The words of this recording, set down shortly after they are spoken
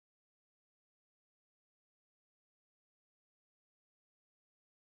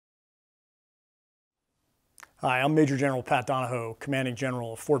Hi, I'm Major General Pat Donahoe, Commanding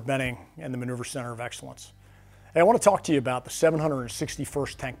General of Fort Benning and the Maneuver Center of Excellence. Hey, I want to talk to you about the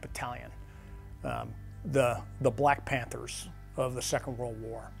 761st Tank Battalion, the Black Panthers of the Second World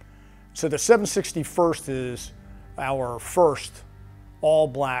War. So the 761st is our first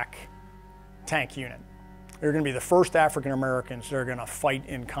all-black tank unit. They're going to be the first African Americans that are going to fight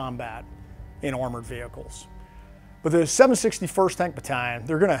in combat in armored vehicles. But the 761st Tank Battalion,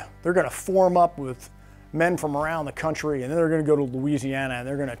 they're going to form up with men from around the country, and then they're going to go to Louisiana, and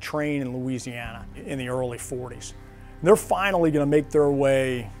they're going to train in Louisiana in the early 40s. And they're finally going to make their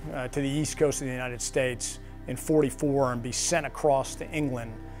way to the east coast of the United States in 44 and be sent across to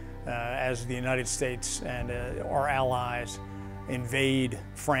England as the United States and our allies invade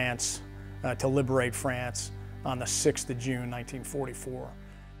France to liberate France on the 6th of June, 1944.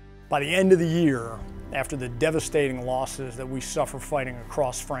 By the end of the year, after the devastating losses that we suffer fighting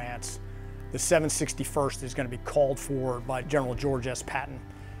across France, the 761st is going to be called forward by General George S. Patton,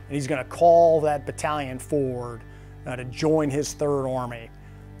 and he's going to call that battalion forward to join his Third Army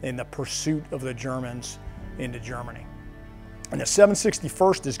in the pursuit of the Germans into Germany. And the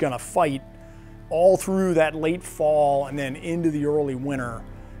 761st is going to fight all through that late fall and then into the early winter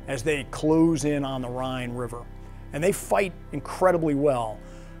as they close in on the Rhine River. And they fight incredibly well.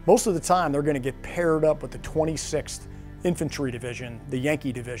 Most of the time they're going to get paired up with the 26th Infantry Division, the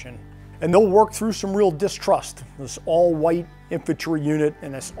Yankee Division, and they'll work through some real distrust, this all-white infantry unit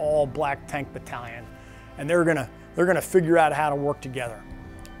and this all-black tank battalion. And they're gonna figure out how to work together.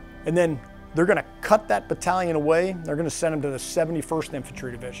 And then they're gonna cut that battalion away. They're gonna send them to the 71st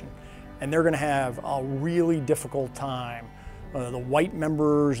Infantry Division. And they're gonna have a really difficult time. The white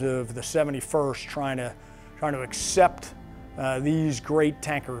members of the 71st trying to accept these great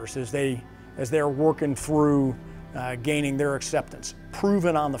tankers as they're working through gaining their acceptance,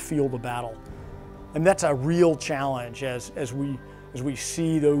 proven on the field of battle. And that's a real challenge as we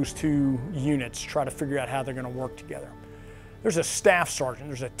see those two units try to figure out how they're going to work together. There's a staff sergeant,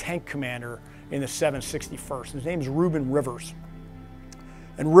 there's a tank commander in the 761st. His name is Reuben Rivers.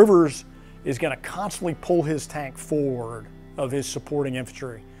 And Rivers is going to constantly pull his tank forward of his supporting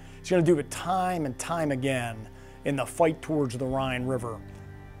infantry. He's going to do it time and time again in the fight towards the Rhine River.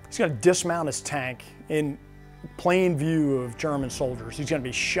 He's going to dismount his tank in plain view of German soldiers. He's going to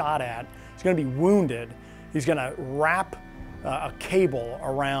be shot at. He's going to be wounded. He's going to wrap a cable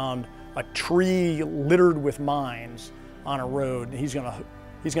around a tree littered with mines on a road. He's going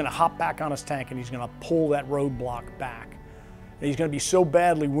to hop back on his tank and he's going to pull that roadblock back. And he's going to be so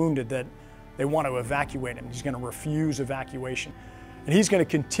badly wounded that they want to evacuate him. He's going to refuse evacuation. And he's going to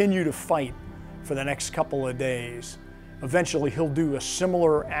continue to fight for the next couple of days. Eventually he'll do a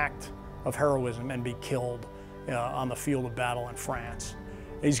similar act of heroism and be killed on the field of battle in France.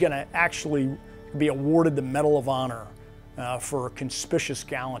 He's going to actually be awarded the Medal of Honor for conspicuous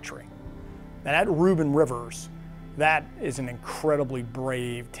gallantry. And that Reuben Rivers, that is an incredibly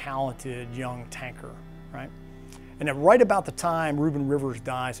brave, talented young tanker, right? And then right about the time Reuben Rivers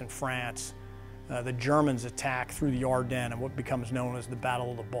dies in France, the Germans attack through the Ardennes and what becomes known as the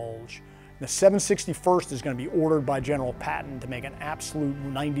Battle of the Bulge. The 761st is going to be ordered by General Patton to make an absolute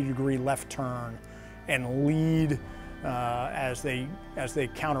 90-degree left turn and lead as they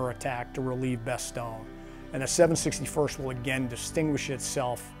counterattack to relieve Bastogne. And the 761st will again distinguish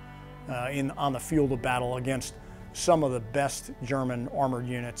itself on the field of battle against some of the best German armored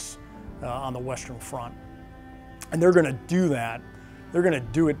units on the Western Front. And they're going to do that. They're going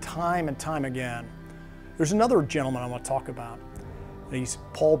to do it time and time again. There's another gentleman I want to talk about. He's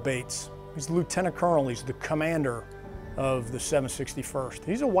Paul Bates. He's the Lieutenant Colonel. He's the commander of the 761st.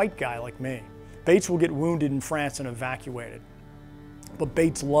 He's a white guy like me. Bates will get wounded in France and evacuated. But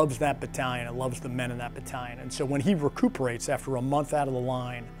Bates loves that battalion and loves the men in that battalion. And so when he recuperates after a month out of the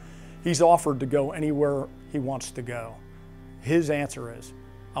line, he's offered to go anywhere he wants to go. His answer is,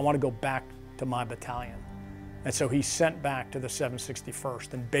 I want to go back to my battalion. And so he's sent back to the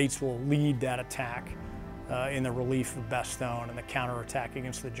 761st, and Bates will lead that attack in the relief of Bastogne and the counterattack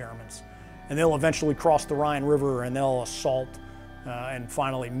against the Germans. And they'll eventually cross the Rhine River and they'll assault and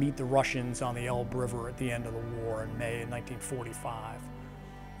finally meet the Russians on the Elbe River at the end of the war in May of 1945.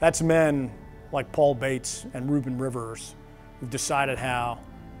 That's men like Paul Bates and Reuben Rivers who've decided how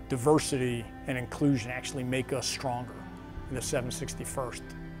diversity and inclusion actually make us stronger. And the 761st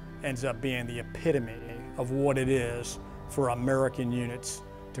ends up being the epitome of what it is for American units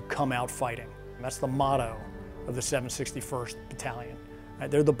to come out fighting. And that's the motto of the 761st Battalion.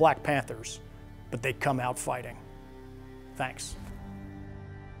 They're the Black Panthers, but they come out fighting. Thanks.